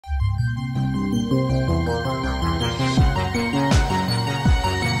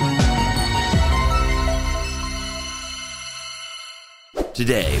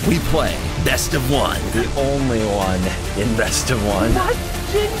Today, we play Best of One. The only one in Best of One. What?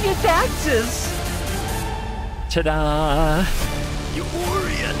 Virginia taxes! Ta-da!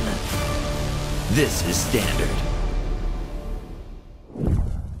 Eurian. This is Standard.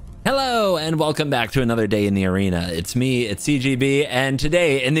 Hello, and welcome back to another day in the arena. It's me, it's CGB, and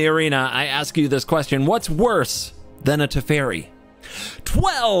today in the arena, I ask you this question. What's worse than a Teferi?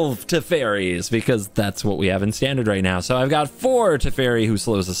 12 Teferis, because that's what we have in Standard right now. So I've got 4 Teferi Who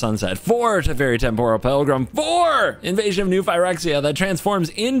Slows the Sunset, 4 Teferi Temporal Pilgrim, 4 Invasion of New Phyrexia that transforms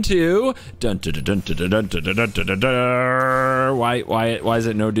into... Why is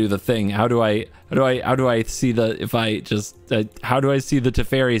it no do the thing? How do I see the... how do I see the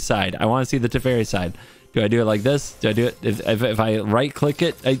Teferi side? I want to see the Teferi side. Do I do it like this? Do I do it... If I right click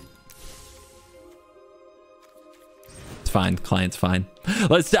it... Fine, client's fine.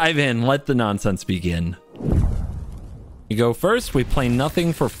 Let's dive in. Let the nonsense begin. You go first. We play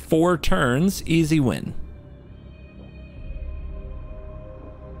nothing for 4 turns. Easy win.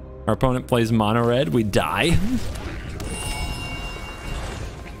 Our opponent plays mono red. We die.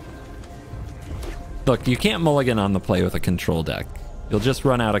 Look, you can't mulligan on the play with a control deck. You'll just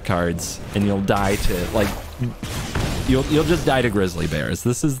run out of cards and you'll die to like you'll just die to grizzly bears.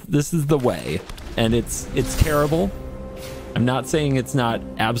 This is the way, and it's terrible. I'm not saying it's not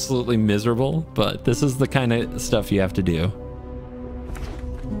absolutely miserable, but this is the kind of stuff you have to do.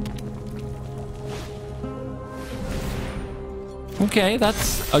 Okay,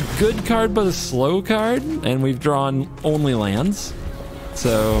 that's a good card, but a slow card, and we've drawn only lands.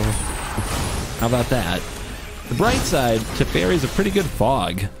 So, how about that? The bright side, Teferi's a pretty good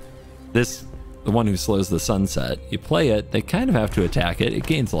fog. The one who slows the sunset. You play it, they kind of have to attack it. It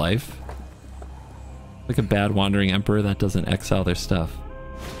gains life. Like a bad Wandering Emperor that doesn't exile their stuff.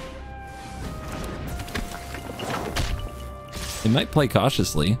 They might play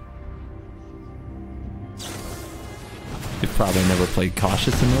cautiously. They've probably never played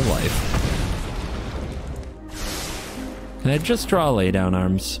cautious in their life. Can I just draw laydown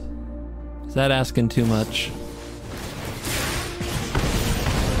arms? Is that asking too much?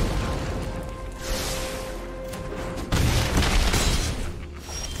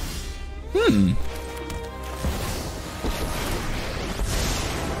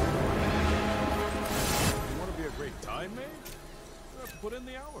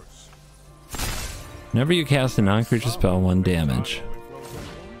 Whenever you cast a non-creature spell, 1 damage.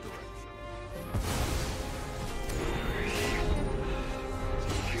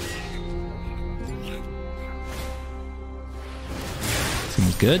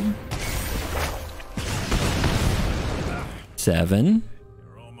 Seems good. 7.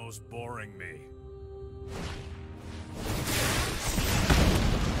 You're almost boring me.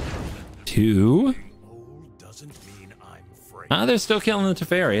 2. Old doesn't mean I'm free. Ah, they're still killing the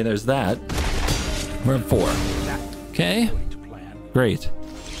Teferi. There's that. We're at 4. Okay. Great.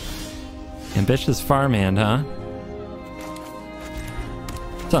 Ambitious farmhand, huh?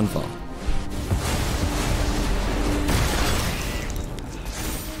 Sunfall.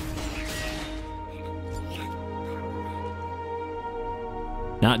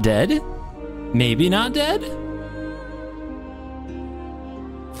 Not dead? Maybe not dead?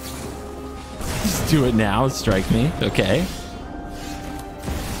 Just do it now. Strike me. Okay.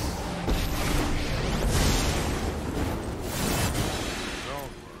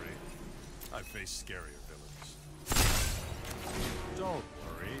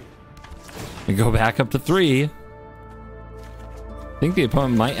 We go back up to 3. I think the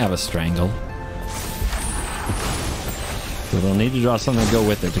opponent might have a strangle. So they'll need to draw something to go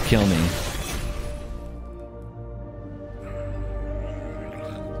with it to kill me.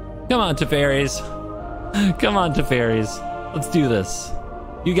 Come on, Teferis. Come on, Teferis. Let's do this.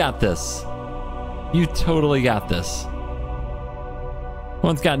 You got this. You totally got this.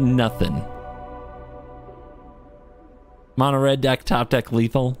 One's got nothing. Mono red deck, top deck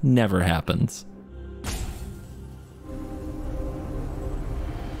lethal, never happens.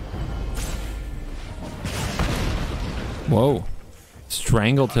 Whoa.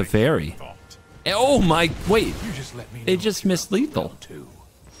 Strangle Teferi. Oh my, wait. They just missed lethal.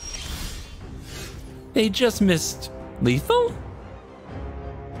 They just missed lethal?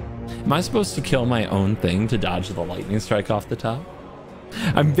 Am I supposed to kill my own thing to dodge the lightning strike off the top?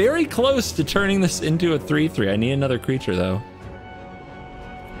 I'm very close to turning this into a 3/3. I need another creature, though.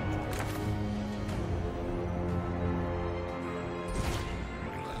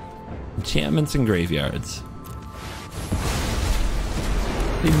 Enchantments and graveyards.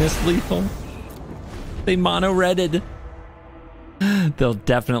 They missed lethal. They mono-redded. They'll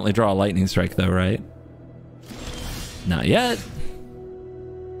definitely draw a lightning strike, though, right? Not yet.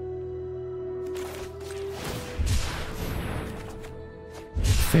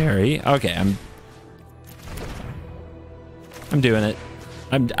 Teferi. Okay, I'm doing it.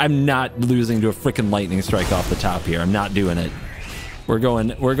 I'm not losing to a freaking lightning strike off the top here. I'm not doing it. We're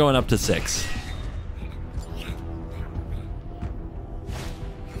going up to 6.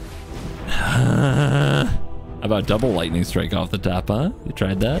 How about double lightning strike off the top, huh? You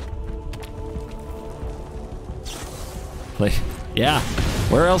tried that? Yeah.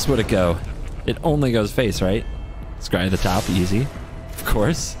 Where else would it go? It only goes face, right? Scry the top, easy. Of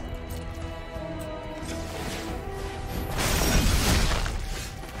course.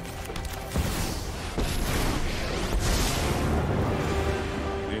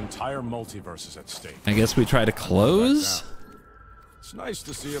 The entire multiverse is at stake. I guess we try to close? It's nice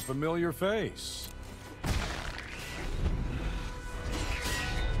to see a familiar face.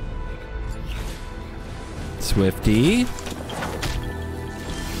 Swifty.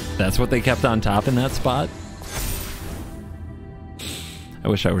 That's what they kept on top in that spot. I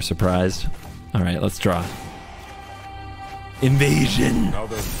wish I were surprised. All right, let's draw. Invasion.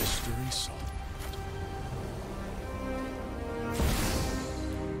 Another mystery solved.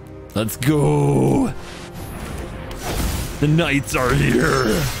 Let's go. The knights are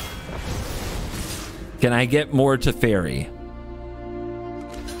here. Can I get more Teferi?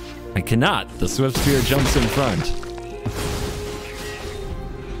 I cannot. The Swift Spear jumps in front.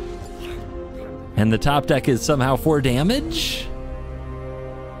 And the top deck is somehow 4 damage?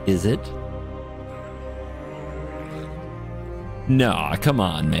 Is it? No, come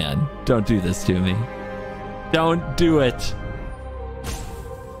on, man. Don't do this to me. Don't do it.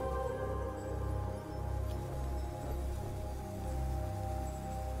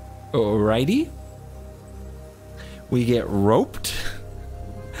 Alrighty. We get roped.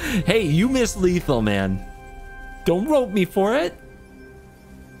 Hey, you missed lethal, man. Don't rope me for it.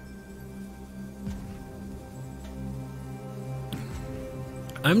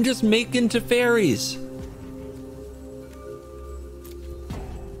 I'm just making Teferis.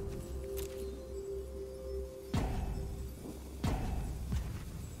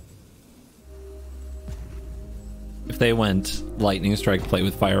 If they went lightning strike, play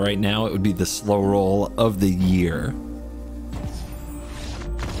with fire right now, it would be the slow roll of the year.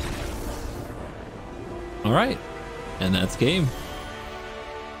 All right, and that's game.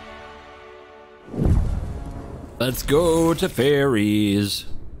 Let's go to fairies.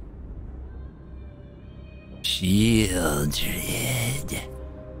 Shieldred.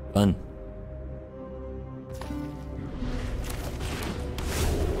 Fun.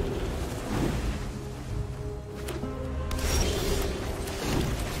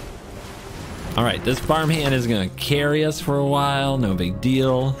 All right, this farmhand is gonna carry us for a while, no big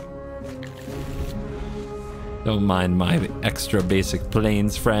deal. Don't mind my extra basic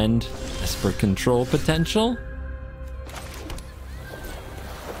planes friend. Esper control potential.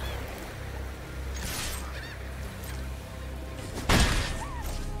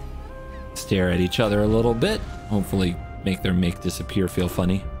 Stare at each other a little bit. Hopefully make their make disappear feel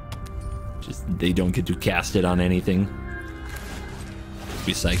funny. Just they don't get to cast it on anything.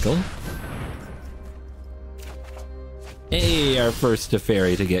 Recycle. Hey, our first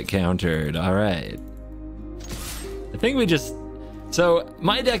Teferi to get countered. All right. I think we just... So,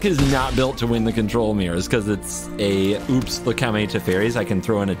 my deck is not built to win the control mirrors because it's a, oops, look how many Teferis I can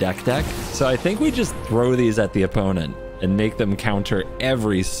throw in a deck. So I think we just throw these at the opponent and make them counter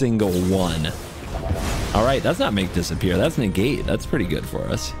every single one. All right, that's not make disappear. That's negate. That's pretty good for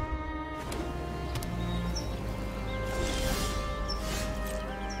us.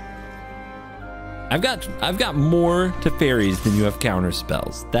 I've got more Teferis than you have counter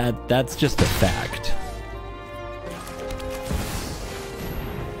spells. That's just a fact.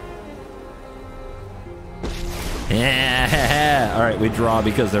 Yeah. All right, we draw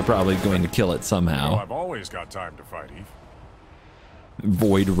because they're probably going to kill it somehow. Well, I've always got time to fight, Eve.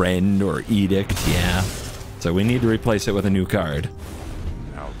 Void Rend or Edict, yeah. So we need to replace it with a new card.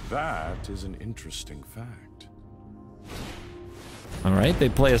 Now that is an interesting fact. All right, they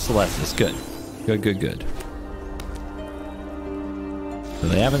play a Celestis. Good. Good. So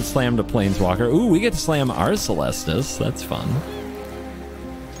they haven't slammed a Planeswalker. Ooh, we get to slam our Celestis. That's fun.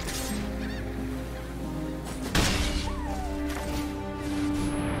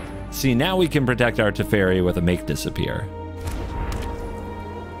 See, now we can protect our Teferi with a make disappear.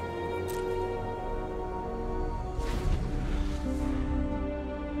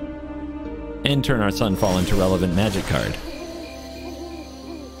 And turn our Sunfall into relevant magic card.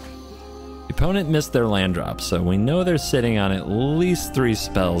 The opponent missed their land drop, so we know they're sitting on at least 3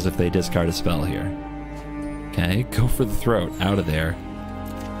 spells if they discard a spell here. Okay, go for the throat, out of there.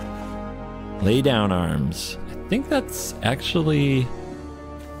 Lay down arms. I think that's actually...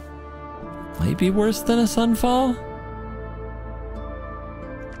 Might be worse than a Sunfall.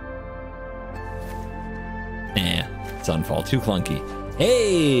 Nah, Sunfall, too clunky.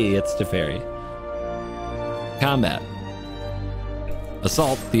 Hey, it's Teferis. Combat.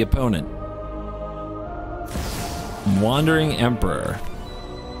 Assault the opponent. Wandering Emperor.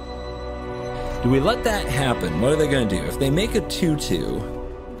 Do we let that happen? What are they going to do? If they make a 2/2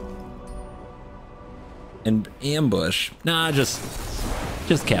 and ambush, nah, just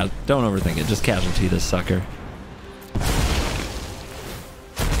don't overthink it. Just casualty this sucker.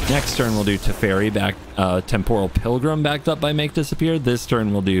 Next turn we'll do Teferi back, Temporal Pilgrim backed up by Make Disappear. This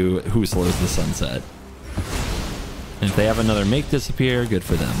turn we'll do Who Slows the Sunset. And if they have another Make Disappear, good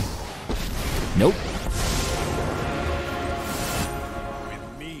for them. Nope.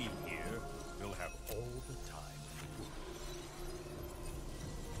 With me here, you'll have all the time.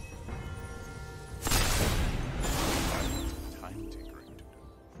 Time tinkering to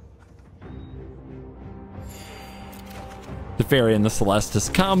do. Teferi and the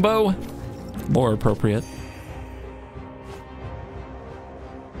Celestis combo. More appropriate.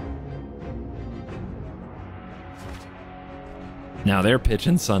 Now they're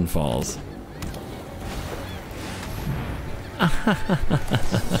pitching Sunfalls.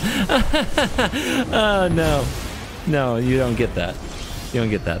 Oh, no. No, you don't get that. You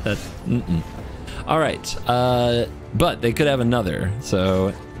don't get that. That's... All right. But they could have another.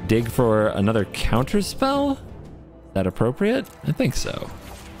 So dig for another counter spell? Is that appropriate? I think so.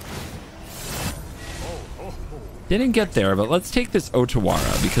 Didn't get there, but let's take this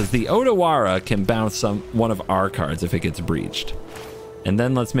Otawara, because the Otawara can bounce one of our cards if it gets breached. And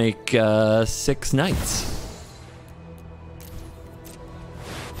then let's make 6 knights.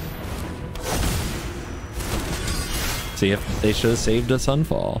 See if they should have saved a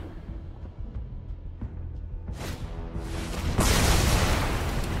Sunfall.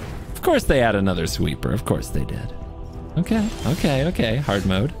 Of course they had another sweeper. Of course they did. Okay, okay, okay. Hard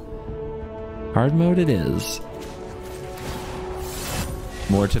mode. Hard mode it is.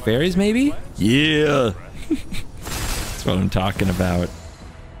 More Teferis, maybe? Yeah. That's what I'm talking about.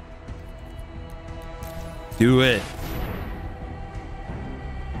 Do it.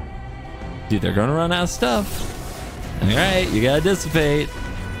 Dude, they're gonna run out of stuff. All right, you gotta dissipate.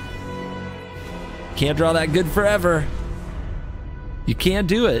 Can't draw that good forever. You can't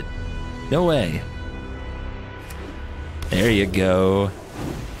do it. No way. There you go.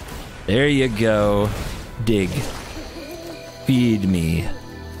 There you go. Dig. Feed me.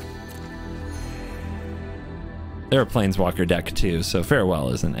 They're a Planeswalker deck too, so Farewell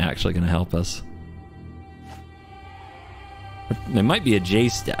isn't actually going to help us. It might be a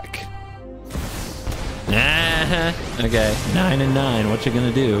Jace deck. Okay, 9 and 9. What you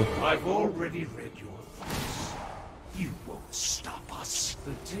gonna do? I've already read your thoughts. You won't stop us.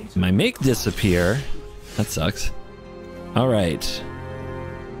 My Make Disappear. That sucks. All right.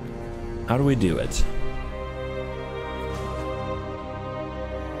 How do we do it?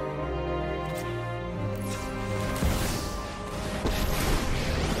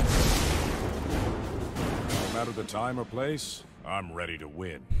 No matter the time or place, I'm ready to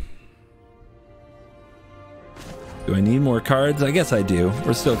win. Do I need more cards? I guess I do.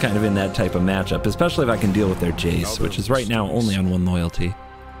 We're still kind of in that type of matchup, especially if I can deal with their Jace, which is right now only on 1 loyalty.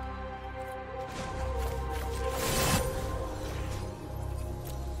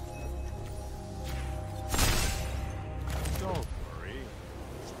 Don't worry.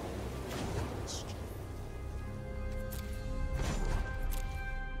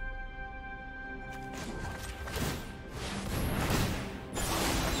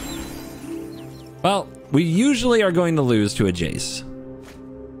 Well, we usually are going to lose to a Jace.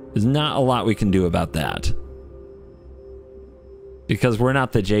 There's not a lot we can do about that. Because we're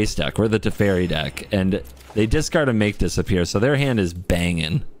not the Jace deck, we're the Teferi deck. And they discard a Make Disappear, so their hand is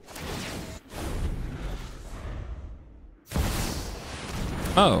banging.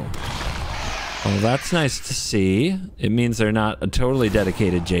 Oh. Well, that's nice to see. It means they're not a totally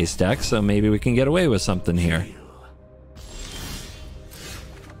dedicated Jace deck, so maybe we can get away with something here.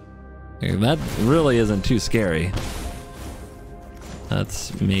 That really isn't too scary.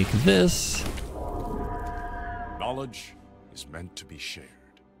 Let's make this. Knowledge is meant to be shared.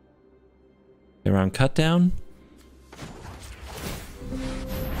 Around cut down.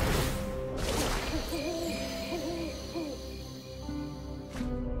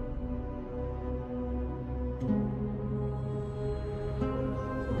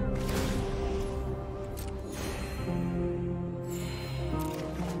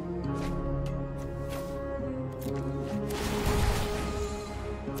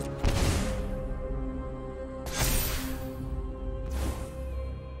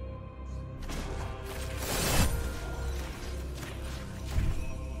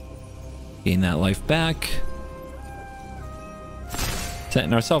 Gain that life back.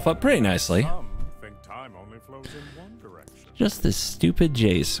 Setting ourselves up pretty nicely. Some think time only flows in one direction. Just this stupid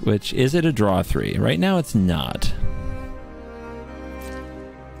Jace, which is it a draw 3? Right now it's not.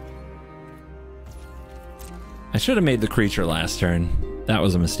 I should have made the creature last turn. That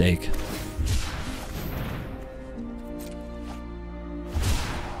was a mistake.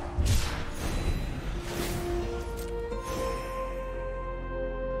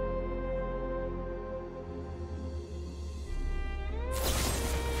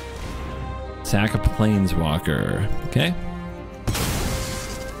 Sack a Planeswalker. Okay.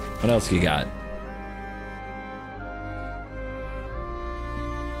 What else you got?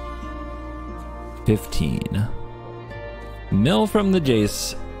 $15. Mill from the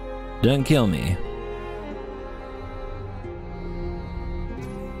Jace. Don't kill me.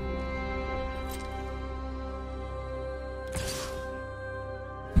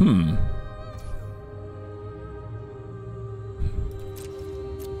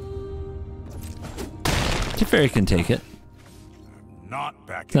 Teferis can take it. Not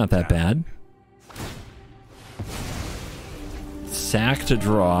back. It's not that bad. Sack to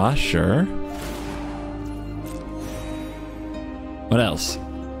draw, sure. What else?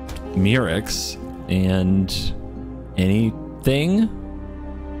 Mirix and anything?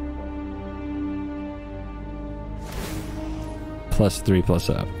 +3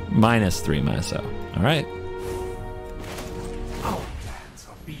 +0. -3 -0. All right. Our plans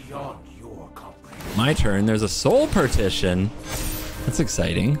are beyond your comprehension. My turn. There's a soul partition. That's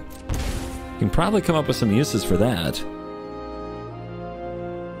exciting. You can probably come up with some uses for that.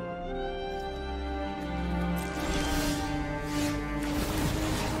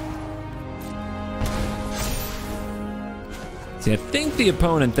 See, I think the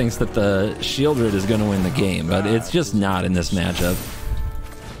opponent thinks that the Shieldred is going to win the game, but it's just not in this matchup.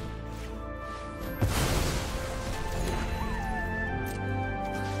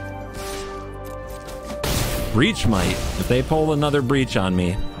 Breach might. If they pull another breach on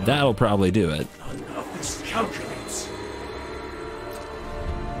me, that'll probably do it. None of this calculates.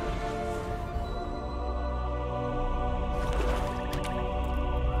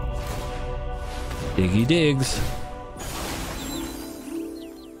 Diggy digs.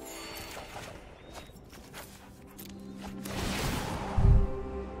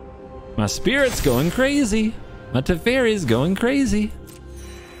 My spirit's going crazy. My Teferis going crazy.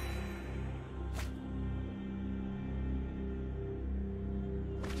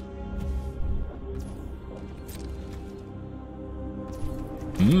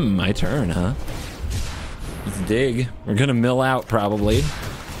 My turn, huh? Let's dig. We're gonna mill out probably.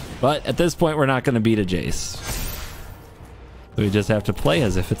 But at this point, we're not gonna beat a Jace. So we just have to play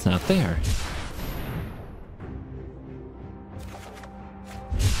as if it's not there.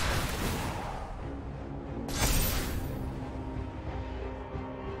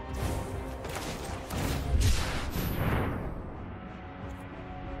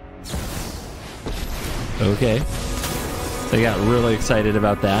 Okay. They got really excited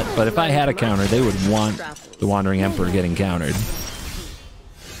about that, but if I had a counter, they would want the Wandering Emperor getting countered.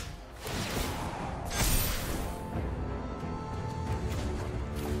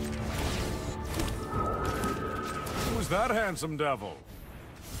 Who's that handsome devil?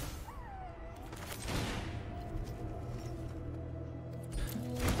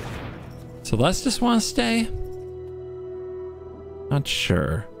 Celeste just want to stay? Not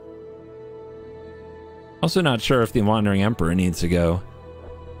sure. Also not sure if the Wandering Emperor needs to go.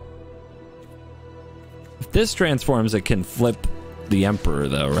 If this transforms, it can flip the Emperor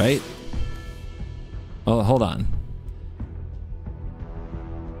though, right? Oh, hold on.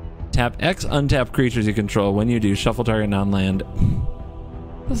 Tap X, untap creatures you control. When you do, shuffle target non-land.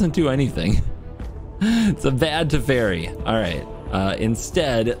 Doesn't do anything. It's a bad Teferi. All right.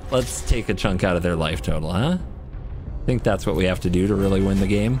 Instead, let's take a chunk out of their life total, huh? I think that's what we have to do to really win the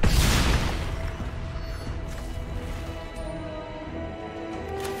game.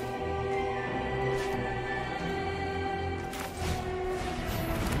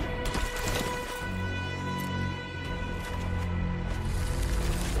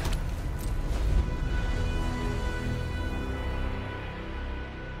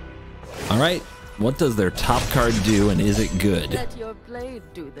 All right, what does their top card do, and is it good? Let your blade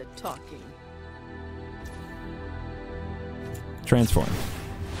do the talking. Transform.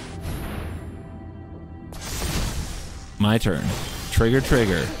 My turn. Trigger,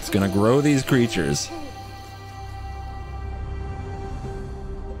 trigger. It's gonna grow these creatures.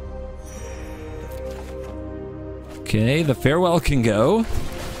 Okay, the farewell can go.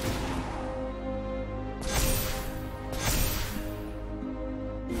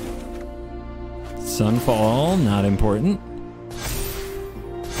 Sunfall, not important.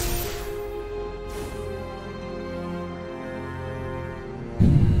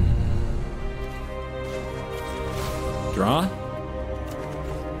 Draw.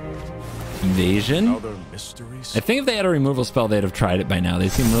 Invasion. Other mysteries? I think if they had a removal spell, they'd have tried it by now. They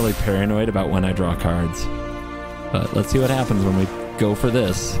seem really paranoid about when I draw cards. But let's see what happens when we go for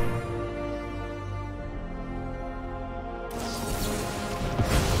this.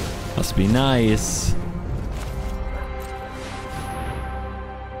 Must be nice.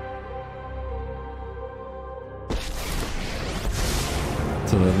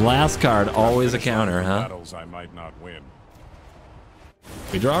 So the last card, always a counter, huh? Battles I might not win.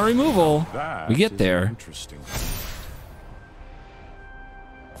 We draw a removal. That We get is there. Interesting.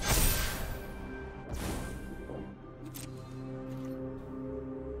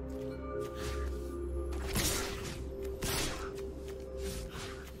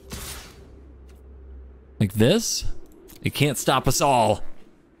 Like this? It can't stop us all.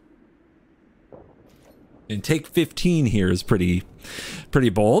 And take 15 here is pretty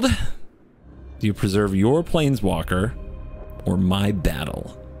bold. Do you preserve your planeswalker or my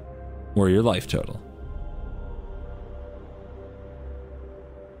battle? Or your life total?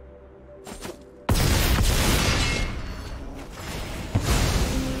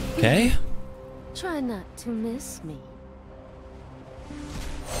 Okay. Try not to miss me.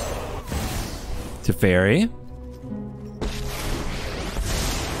 Teferi.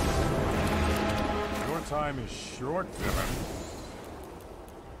 Your time is short, villain.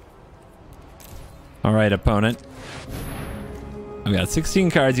 All right, opponent. I've got 16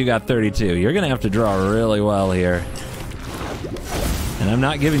 cards, you got 32. You're gonna have to draw really well here. And I'm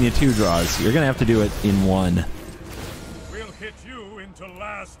not giving you 2 draws. You're gonna have to do it in 1. We'll hit you into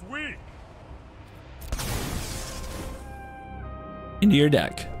last week. Into your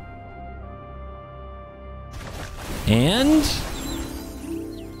deck. And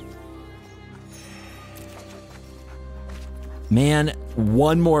man,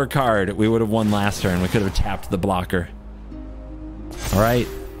 1 more card. We would have won last turn. We could have tapped the blocker. All right,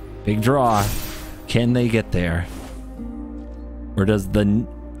 big draw. Can they get there? Or does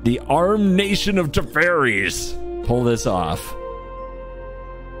the armed nation of Teferis pull this off?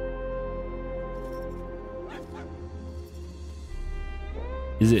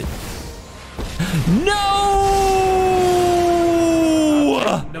 Is it? No!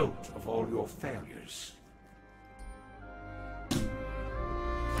 Note of all your failures. The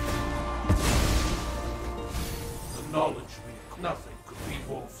knowledge we nothing could be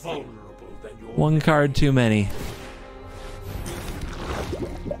more vulnerable than your 1 card too many.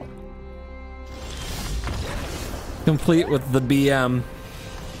 Complete with the BM.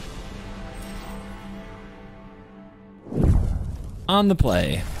 On the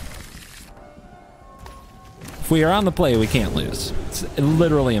play. If we are on the play, we can't lose. It's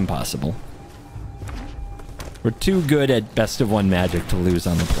literally impossible. We're too good at best of 1 magic to lose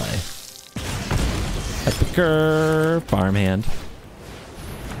on the play. Epicer, farmhand.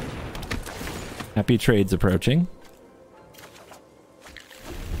 Happy trades approaching.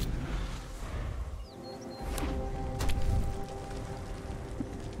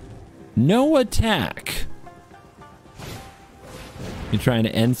 No attack. You trying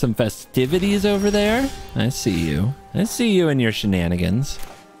to end some festivities over there? I see you. I see you and your shenanigans.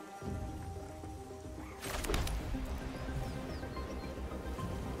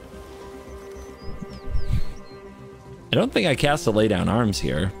 I don't think I cast a lay down arms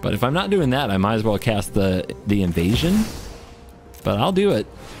here, but if I'm not doing that, I might as well cast the invasion. But I'll do it.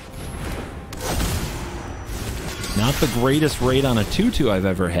 Not the greatest rate on a 2/2 I've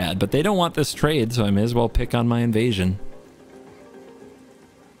ever had, but they don't want this trade, so I may as well pick on my invasion.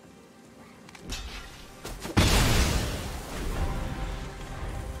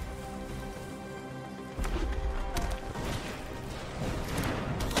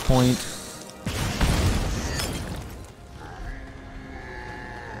 Point.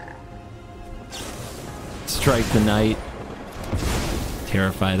 Strike the knight.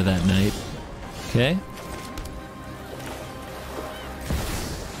 Terrified of that knight. Okay.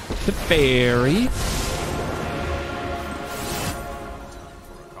 The fairy.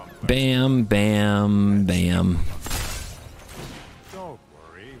 Bam, bam, bam. Don't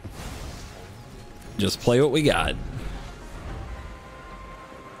worry. Just play what we got.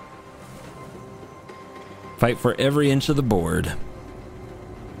 Fight for every inch of the board.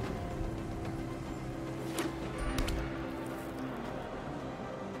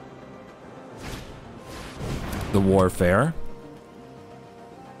 The warfare.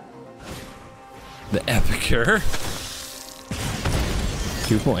 The epicure.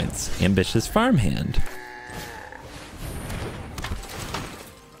 2 points. Ambitious farmhand.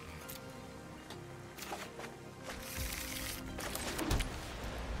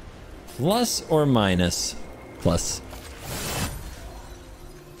 Plus or minus? Plus.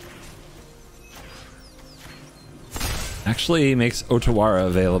 Actually makes Otawara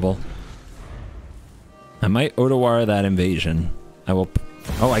available. I might Otawara that invasion. I will...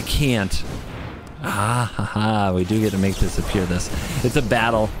 Oh, I can't. Ah, haha. We do get to make this appear this. It's a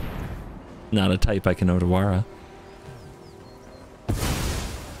battle. Not a type I can Otawara.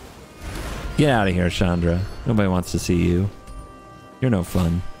 Get out of here, Chandra. Nobody wants to see you. You're no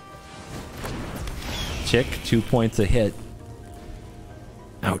fun. Chick, 2 points a hit.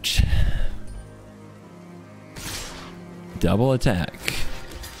 Ouch. Double attack.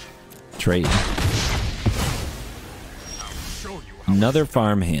 Trade. Another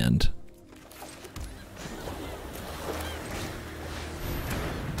farmhand.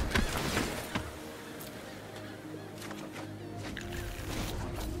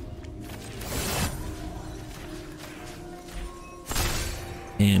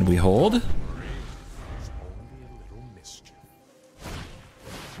 And we hold.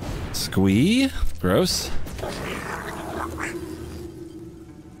 Squee. Gross.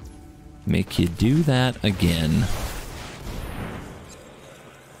 Make you do that again.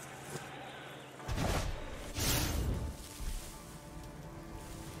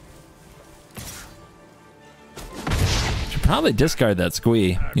 Should probably discard that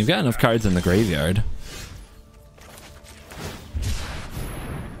Squee. You've got enough cards in the graveyard.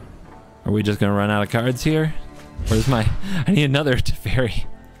 Are we just gonna run out of cards here? Where's my... I need another Teferi.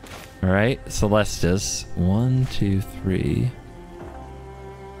 Alright, Celestis. 1, 2, 3.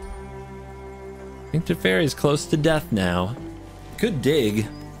 I think Teferi's close to death now. Could dig.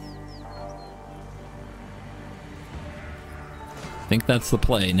 I think that's the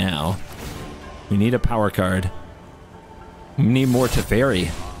play now. We need a power card. We need more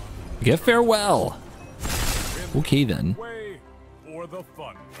Teferi. Get farewell. Okay then.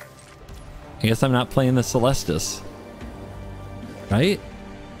 I guess I'm not playing the Celestis. Right?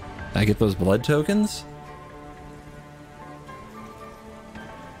 I get those blood tokens?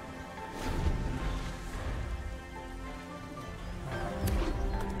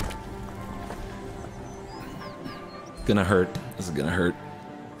 Gonna hurt. This is gonna hurt.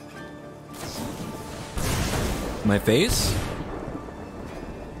 My face?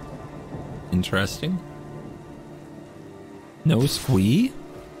 Interesting. No Squee?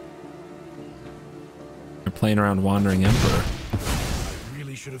 They're playing around Wandering Emperor. I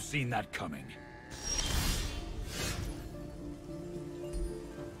really should have seen that coming.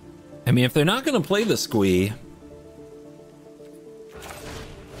 I mean, if they're not gonna play the Squee,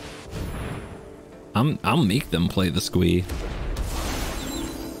 I'll make them play the Squee.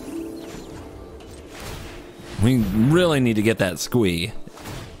 We really need to get that Squee.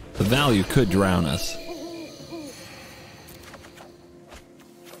 The value could drown us.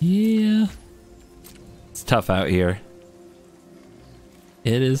 Yeah. It's tough out here.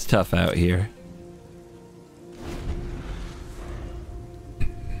 It is tough out here.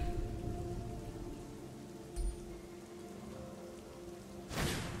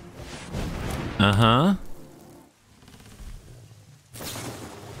 Uh-huh.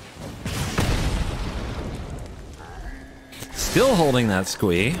 Still holding that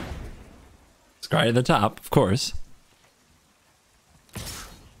Squee. Scry at the top, of course.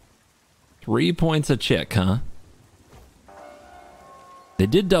 3 points a chick, huh? They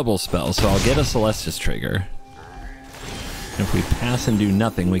did double spell, so I'll get a Celestis trigger. If we pass and do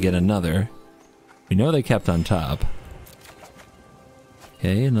nothing, we get another. We know they kept on top.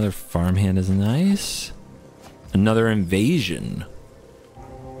 Okay, another farmhand is nice. Another invasion.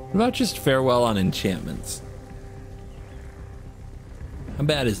 What about just farewell on enchantments? How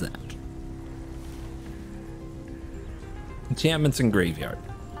bad is that? Enchantments and graveyard.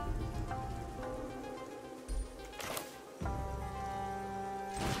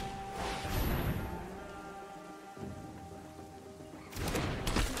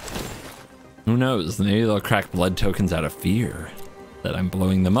 Who knows? Maybe they'll crack blood tokens out of fear that I'm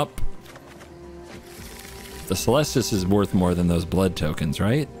blowing them up. The Celestis is worth more than those blood tokens,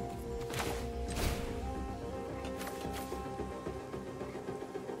 right?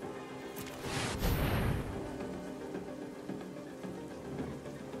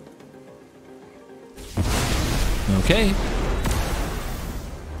 Okay.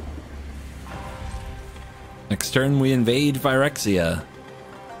 Next turn we invade Phyrexia.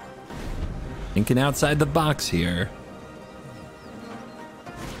 Thinking outside the box here.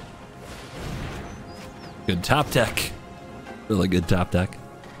 Good top deck. Really good top deck.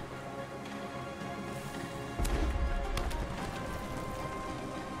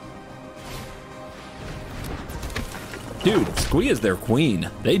 Dude, Squee is their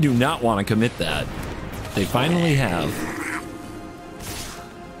queen. They do not want to commit that. They finally have.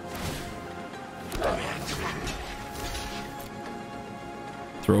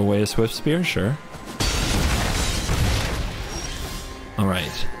 Throw away a Swift Spear, sure. All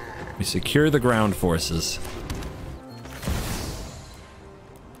right, we secure the ground forces.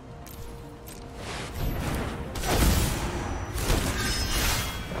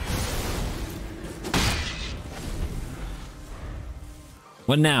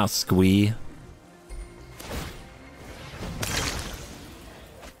 What now, Squee?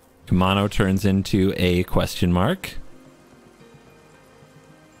 Kamano turns into a question mark.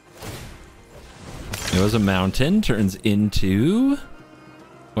 It was a mountain, turns into...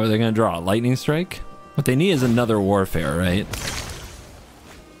 What are they going to draw? Lightning Strike? What they need is another Warfare, right?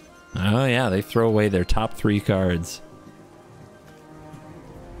 Oh yeah, they throw away their top 3 cards.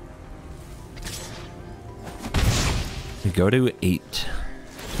 We go to 8.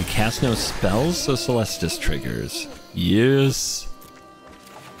 We cast no spells, so Celestis triggers. Yes.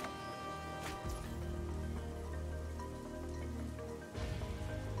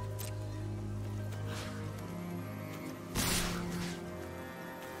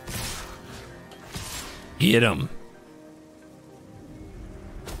 Get him.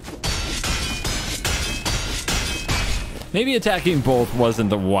 Maybe attacking both wasn't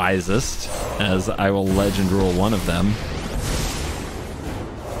the wisest, as I will legend rule one of them.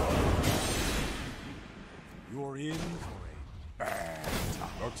 You're in for a bad time.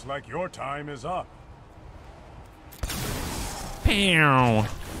 Looks like your time is up. Pow.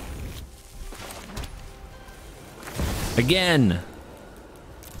 Again.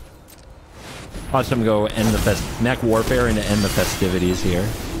 Watch them go end the mech warfare and end the festivities here.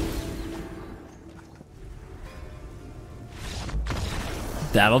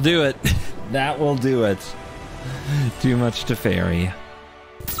 That'll do it. That will do it. Too much Teferi.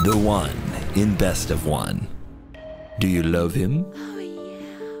 The one in best of one. Do you love him? Oh,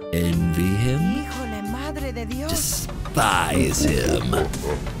 yeah. Envy him? Híjole, madre de Dios. Despise him?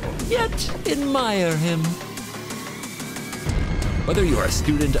 Yet admire him? Whether you are a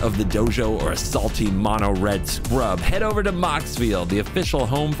student of the dojo or a salty mono red scrub, head over to Moxfield, the official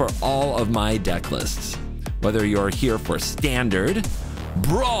home for all of my deck lists. Whether you're here for standard,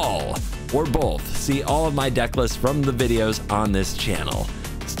 brawl, or both, see all of my deck lists from the videos on this channel.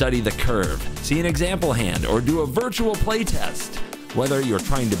 Study the curve, see an example hand, or do a virtual playtest. Whether you're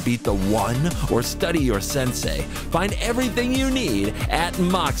trying to beat the one or study your sensei, find everything you need at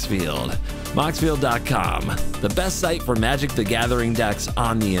Moxfield. Moxfield.com, the best site for Magic the Gathering decks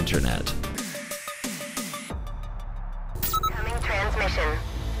on the internet. Coming transmission.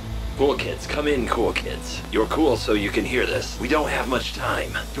 Cool kids, come in, cool kids. You're cool so you can hear this. We don't have much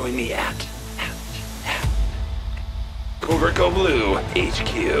time. Join me at CovertGoBlue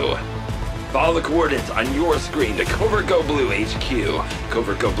HQ. Follow the coordinates on your screen to CovertGoBlue HQ.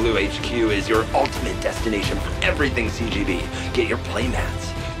 CovertGoBlue HQ is your ultimate destination for everything CGB. Get your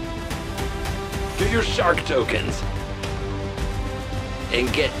playmats. Get your shark tokens. And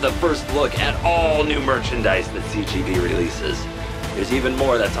get the first look at all new merchandise that CGB releases. There's even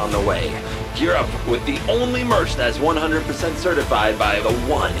more that's on the way. Gear up with the only merch that's 100% certified by the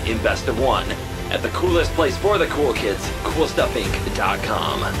one in Best of One. At the coolest place for the cool kids,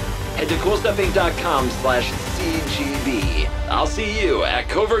 CoolStuffInc.com. Head to CoolStuffInc.com/CGB. I'll see you at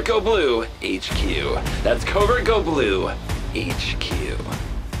CovertGoBlue HQ. That's CovertGoBlue HQ.